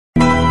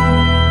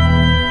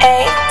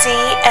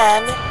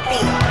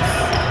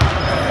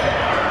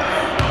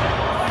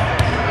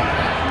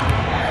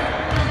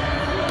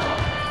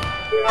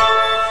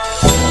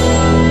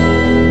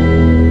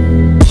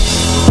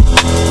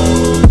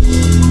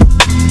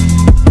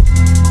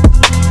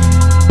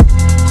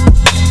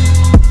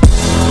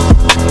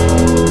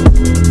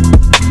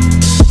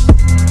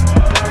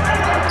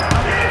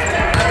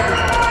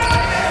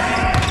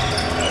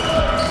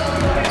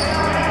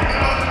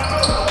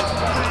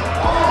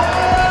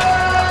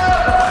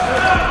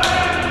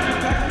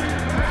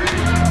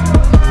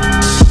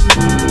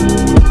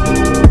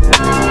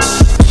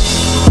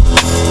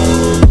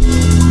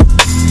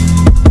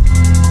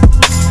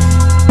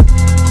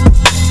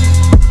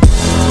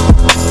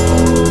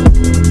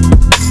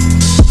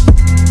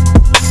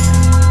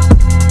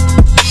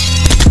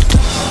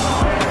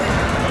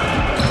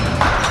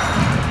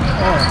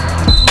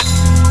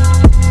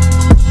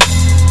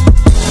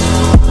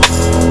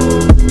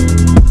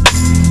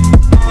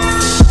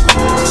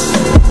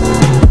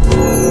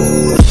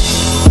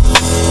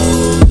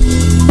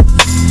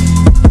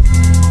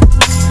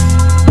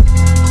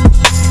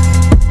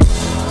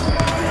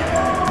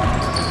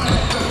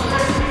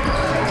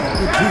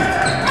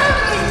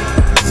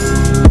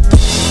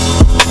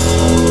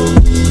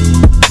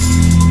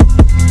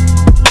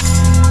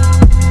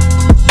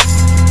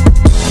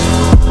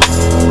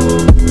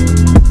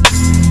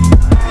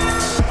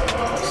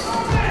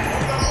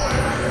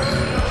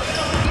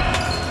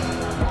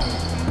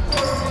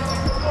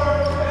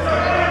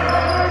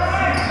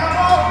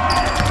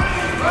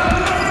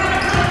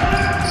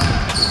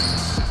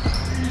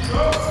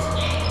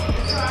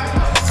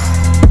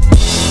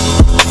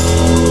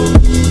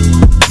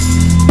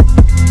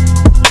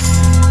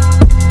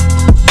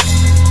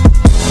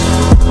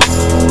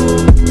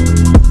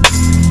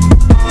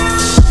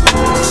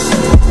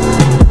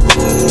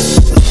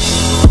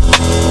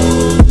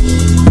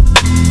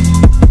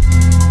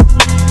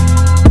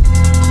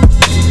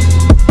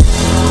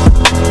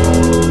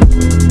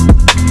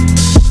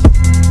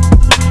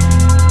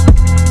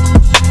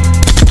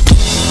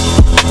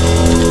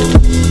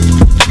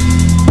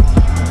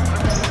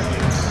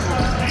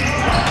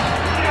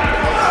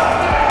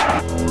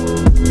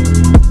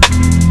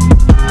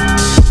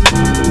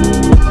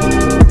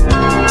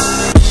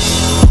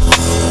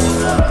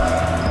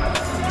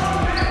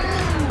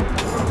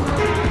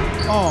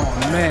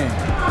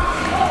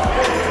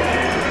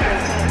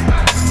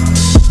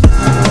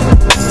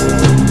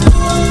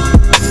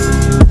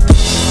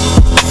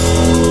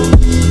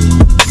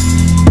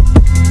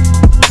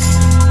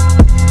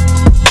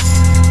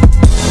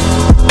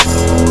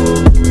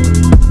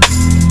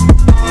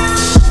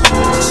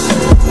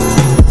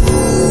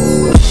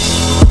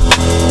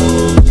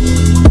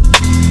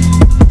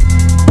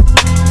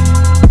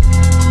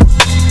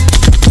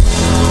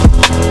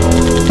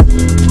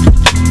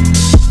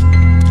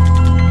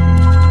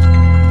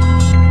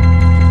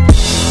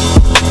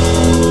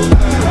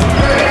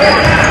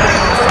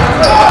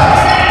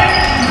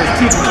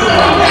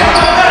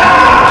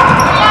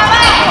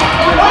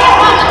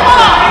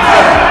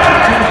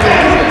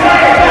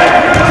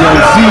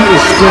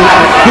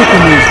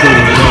cooking these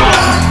days, bro.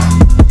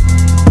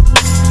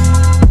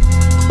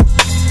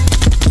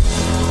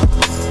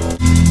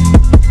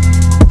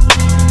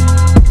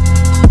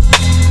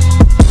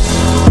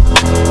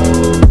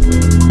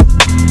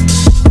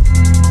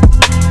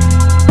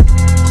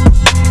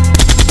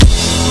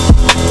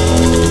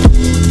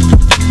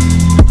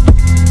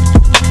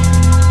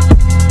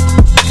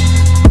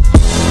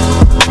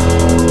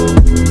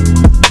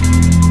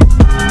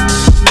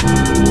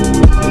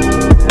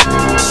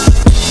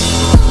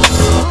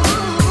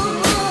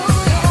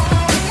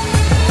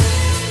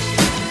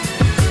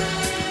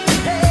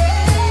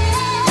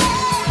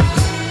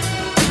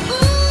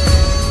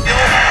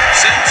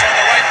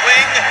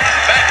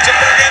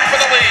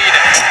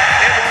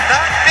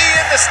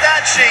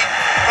 Stat sheet,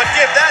 but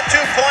give that 2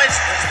 points.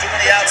 There's too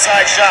many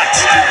outside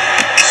shots.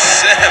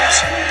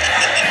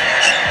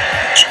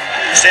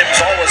 Sims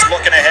always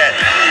looking ahead.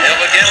 He'll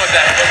begin with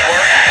that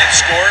footwork and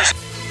scores.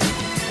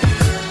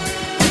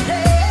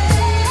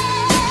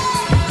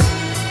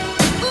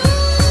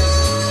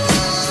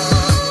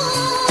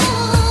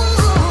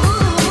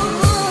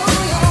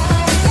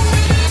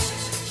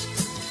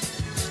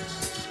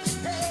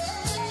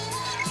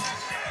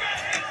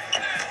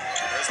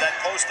 That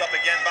post up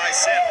again by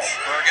Sims.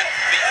 Bergen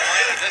feet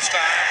planted this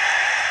time.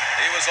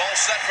 He was all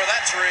set for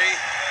that three.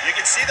 You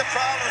can see the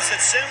problems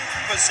that Sims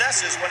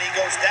possesses when he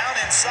goes down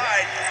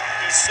inside.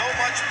 He's so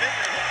much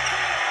bigger.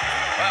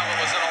 Well, it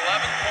was an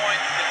 11-point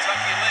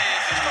Kentucky lead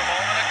just a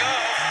moment ago.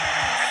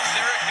 And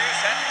Syracuse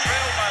hadn't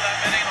trailed by that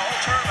many in the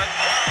whole tournament.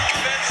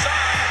 Defense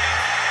side.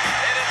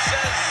 And it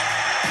says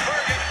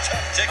Bergen.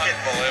 Tough ticket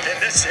in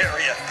this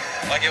area.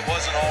 Like it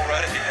wasn't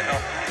already, you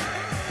know.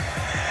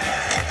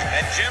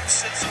 And Jim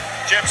Sims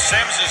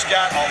has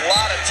got a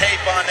lot of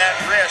tape on that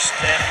wrist,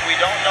 and we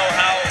don't know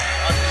how.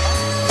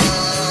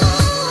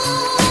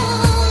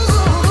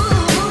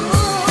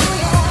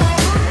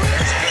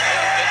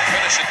 Didn't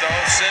finish it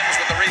though. Sims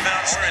with the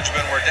rebound.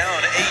 Orangemen were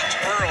down 8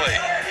 early.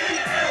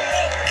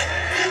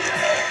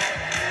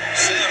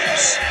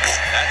 Sims,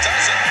 that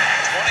does it.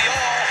 20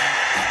 all.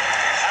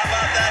 How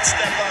about that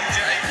step up,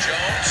 Jimmy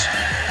Jones?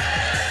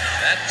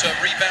 That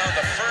rebound,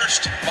 the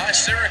first by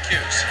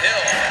Syracuse.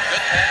 Hill,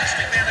 good pass.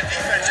 Big man on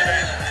defensive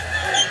end.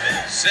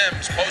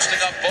 Sims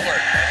posting up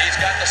Bullard. And he's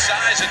got the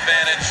size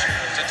advantage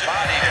to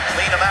body to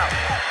clean him out.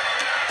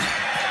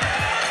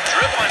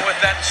 Dribbling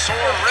with that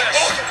sore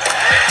wrist.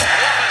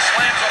 And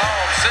slams it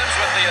home. Sims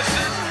with the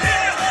assist.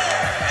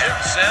 Jim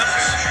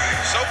Sims,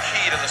 so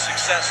key to the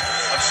success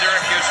of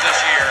Syracuse this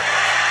year.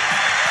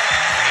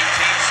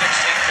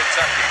 18-16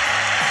 Kentucky.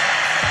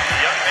 The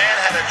young man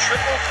had a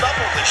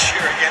triple-double this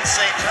year against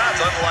St.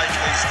 John's.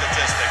 Unlikely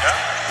statistic, huh?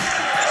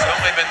 It's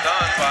only been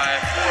done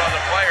by 4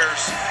 other players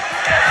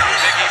in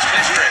Big East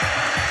history.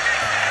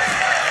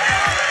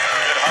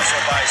 Good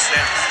hustle by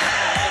Sims.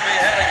 We'll be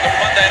heading to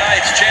Monday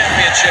night's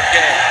championship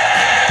game.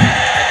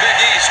 The Big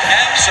East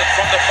absent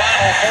from the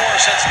Final Four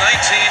since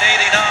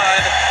 1989.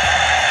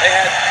 They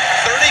had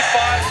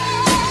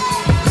 35...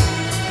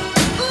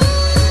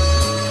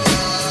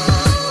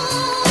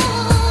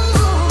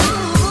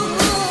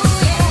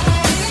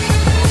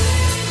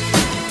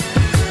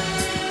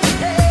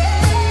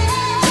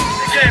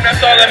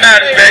 That's all that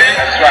matters, baby.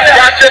 That's right.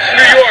 Rochester,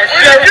 New York.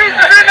 Syracuse.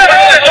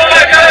 Oh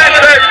my God,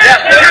 baby.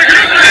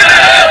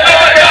 Yes.